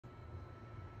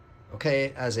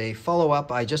Okay, as a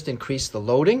follow-up, I just increased the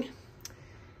loading,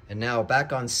 and now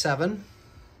back on 7,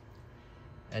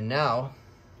 and now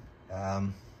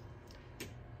the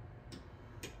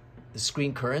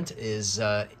screen current is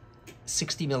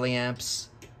 60 milliamps,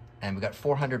 and we got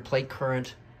 400 plate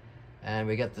current, and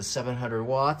we got the 700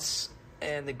 watts,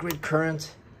 and the grid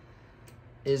current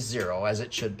is 0, as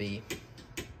it should be.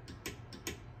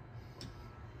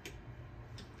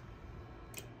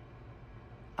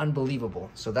 Unbelievable.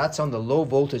 So that's on the low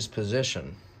voltage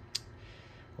position.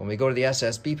 When we go to the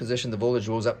SSB position, the voltage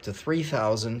goes up to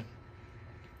 3000,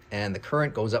 and the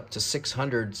current goes up to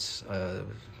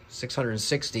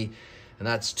 660, and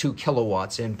that's 2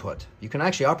 kilowatts input. You can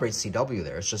actually operate CW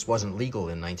there. It just wasn't legal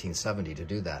in 1970 to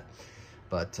do that.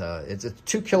 But it's a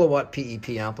 2 kilowatt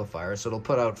PEP amplifier, so it'll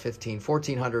put out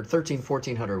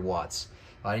 1400 watts.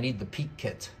 I need the peak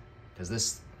kit, because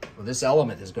this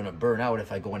element is going to burn out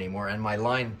if I go anymore, and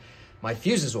my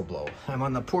fuses will blow. I'm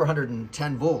on the poor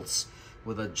 110 volts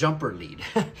with a jumper lead.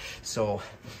 So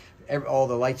all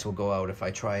the lights will go out if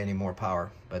I try any more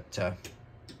power. But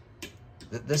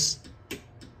this,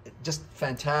 just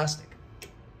fantastic.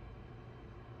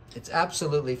 It's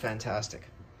absolutely fantastic.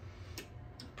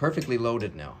 Perfectly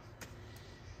loaded now.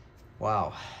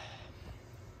 Wow.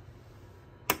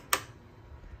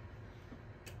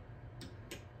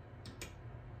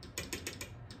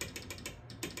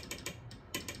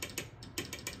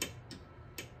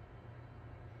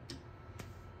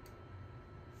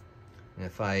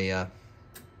 If I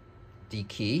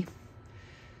dekey,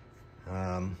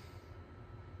 the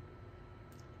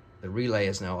relay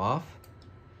is now off,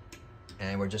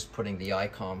 and we're just putting the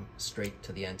ICOM straight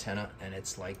to the antenna, and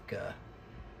it's like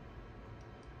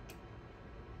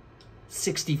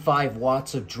 65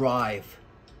 watts of drive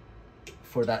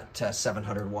for that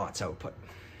 700 watts output.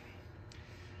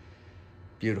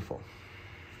 Beautiful.